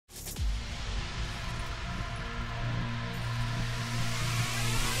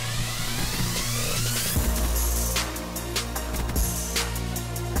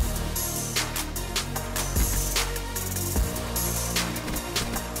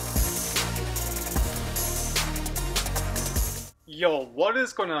Yo, what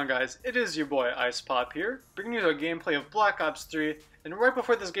is going on, guys? It is your boy Icepop here, bringing you a gameplay of Black Ops 3. And right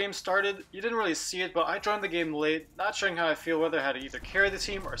before this game started, you didn't really see it, but I joined the game late, not showing how I feel whether I had to either carry the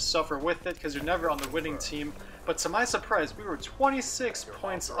team or suffer with it, because you're never on the winning team. But to my surprise, we were 26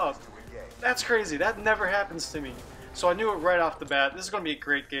 points up. That's crazy, that never happens to me. So I knew it right off the bat, this is going to be a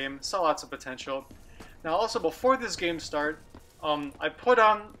great game, saw lots of potential. Now also, before this game started, I put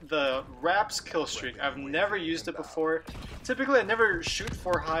on the R.A.P.S kill streak. I've never used it before. Typically, I never shoot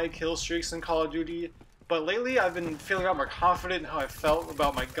for high kill streaks in Call of Duty, but lately I've been feeling a lot more confident in how I felt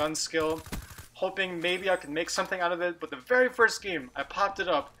about my gun skill, hoping maybe I could make something out of it. But the very first game, I popped it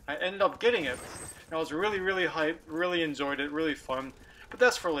up, I ended up getting it, and I was really hyped, really enjoyed it, really fun. But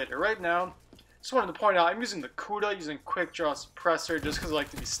that's for later. Right now, just wanted to point out, I'm using the CUDA, using Quick Draw Suppressor, just because I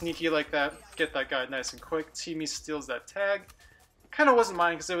like to be sneaky like that, get that guy nice and quick. Teamy steals that tag. Kind of wasn't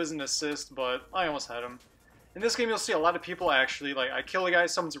mine because it was an assist, but I almost had him. In this game, you'll see a lot of people actually, like, I kill a guy,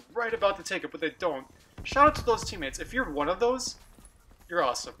 someone's right about to take it, but they don't. Shout out to those teammates. If you're one of those, you're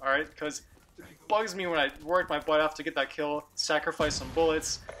awesome, alright? Because it bugs me when I work my butt off to get that kill, sacrifice some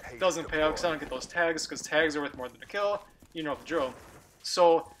bullets. It doesn't pay out because I don't get those tags, because tags are worth more than a kill. You know the drill.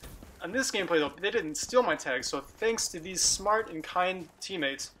 So, in this gameplay, though, they didn't steal my tags, so thanks to these smart and kind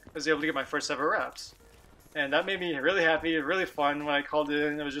teammates, I was able to get my first ever R.A.P.S. And that made me really happy, really fun when I called it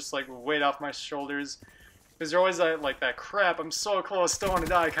in. It was just like weight off my shoulders. Because there's always that, like, that crap, I'm so close, don't want to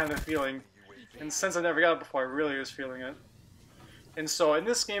die kind of feeling. And since I never got it before, I really was feeling it. And so in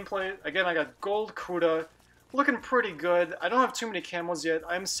this gameplay, again, I got gold CUDA, looking pretty good. I don't have too many camos yet.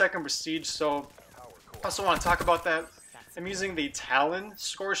 I'm second prestige, so I also want to talk about that. I'm using the Talon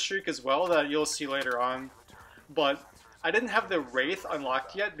score streak as well that you'll see later on. But I didn't have the Wraith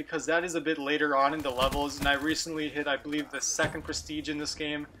unlocked yet because that is a bit later on in the levels, and I recently hit, I believe, the second prestige in this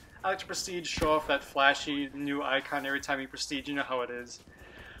game. I like to prestige, show off that flashy new icon every time you prestige, you know how it is.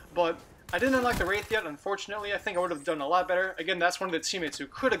 But I didn't unlock the Wraith yet, unfortunately. I think I would have done a lot better. Again, that's one of the teammates who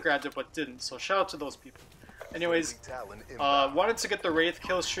could have grabbed it but didn't, so shout out to those people. Anyways, wanted to get the Wraith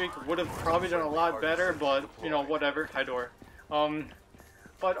kill streak, would have probably done a lot better, but, you know, whatever, high door.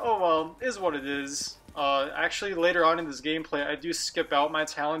 But oh well, is what it is. Actually, later on in this gameplay, I do skip out my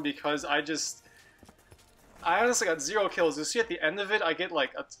Talon because I honestly got 0 kills. You see at the end of it, I get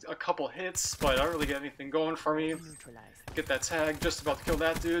like a couple hits, but I don't really get anything going for me. Get that tag, just about to kill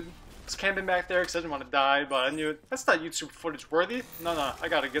that dude. Was camping back there because I didn't want to die, but I knew that's not YouTube footage worthy. No, I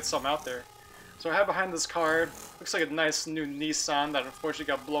gotta get some out there. So I have behind this car, looks like a nice new Nissan that unfortunately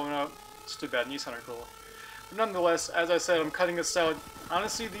got blown up. It's too bad, Nissan are cool. But nonetheless, as I said, I'm cutting this out.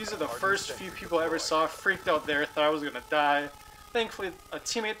 Honestly, these are the first few people I ever saw freaked out there, thought I was gonna die. Thankfully, a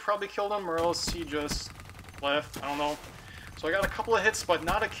teammate probably killed him, or else he just left, I don't know. So I got a couple of hits, but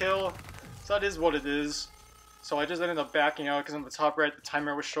not a kill. So that is what it is. So I just ended up backing out because on the top right, the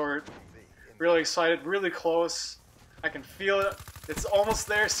timer was short. Really excited, really close. I can feel it. It's almost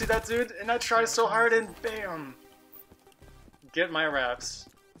there, see that dude? And I tried so hard and bam! Get my R.A.P.S.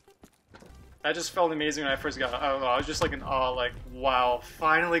 That just felt amazing when I first got it. I don't know, I was just like in awe, like, wow,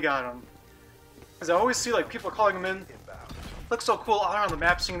 finally got him. Because I always see like people calling him in. Looks so cool out on the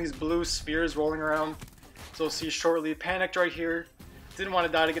map, seeing these blue spheres rolling around. So we'll see shortly. Panicked right here. Didn't want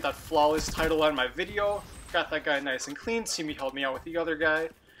to die to get that flawless title on my video. Got that guy nice and clean. Teamy helped me out with the other guy.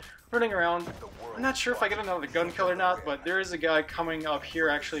 Running around. I'm not sure if I get another gun kill or not, but there is a guy coming up here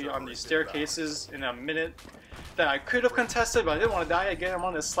actually on these staircases in a minute that I could have contested, but I didn't want to die again. I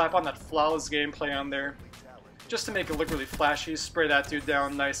wanted to slap on that flawless gameplay on there just to make it look really flashy. Spray that dude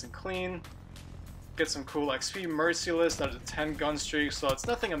down nice and clean. Get some cool XP. Merciless, that is a 10 gun streak, so it's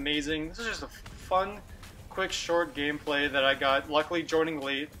nothing amazing. This is just a fun, quick, short gameplay that I got, luckily joining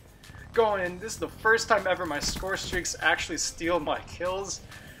late. Going in, this is the first time ever my score streaks actually steal my kills.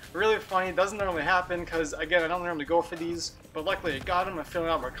 Really funny, doesn't normally happen because, again, I don't normally go for these, but luckily I got them. I'm feeling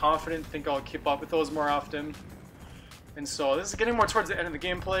a lot more confident, think I'll keep up with those more often. And so this is getting more towards the end of the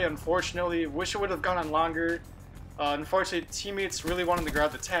gameplay, unfortunately. Wish it would have gone on longer. Unfortunately, teammates really wanted to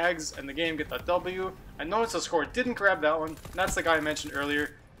grab the tags and the game get that W. I noticed the score didn't grab that one, and that's the guy I mentioned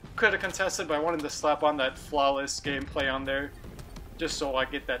earlier. Could have contested, but I wanted to slap on that flawless gameplay on there, just so I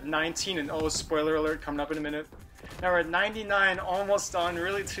get that 19-0 spoiler alert coming up in a minute. Now we're at 99, almost done,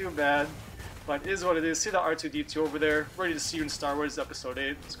 really too bad, but it is what it is. See the R2-D2 over there, ready to see you in Star Wars Episode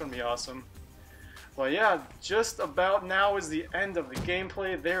 8, it's gonna be awesome. Well yeah, just about now is the end of the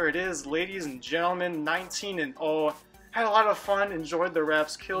gameplay. There it is, ladies and gentlemen, 19-0. Had a lot of fun, enjoyed the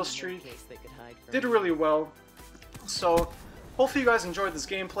R.A.P.S kill streak, did really well. So, hopefully you guys enjoyed this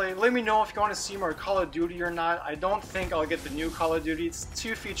gameplay. Let me know if you want to see more Call of Duty or not. I don't think I'll get the new Call of Duty. It's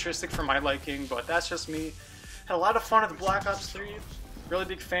too futuristic for my liking, but that's just me. Had a lot of fun with Black Ops 3. Really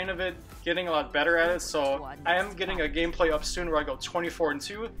big fan of it, getting a lot better at it, so I am getting a gameplay up soon where I go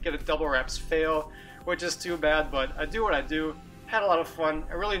 24-2, get a W.R.A.P.S fail, which is too bad, but I do what I do. Had a lot of fun,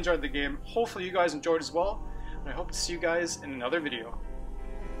 I really enjoyed the game. Hopefully you guys enjoyed as well, and I hope to see you guys in another video.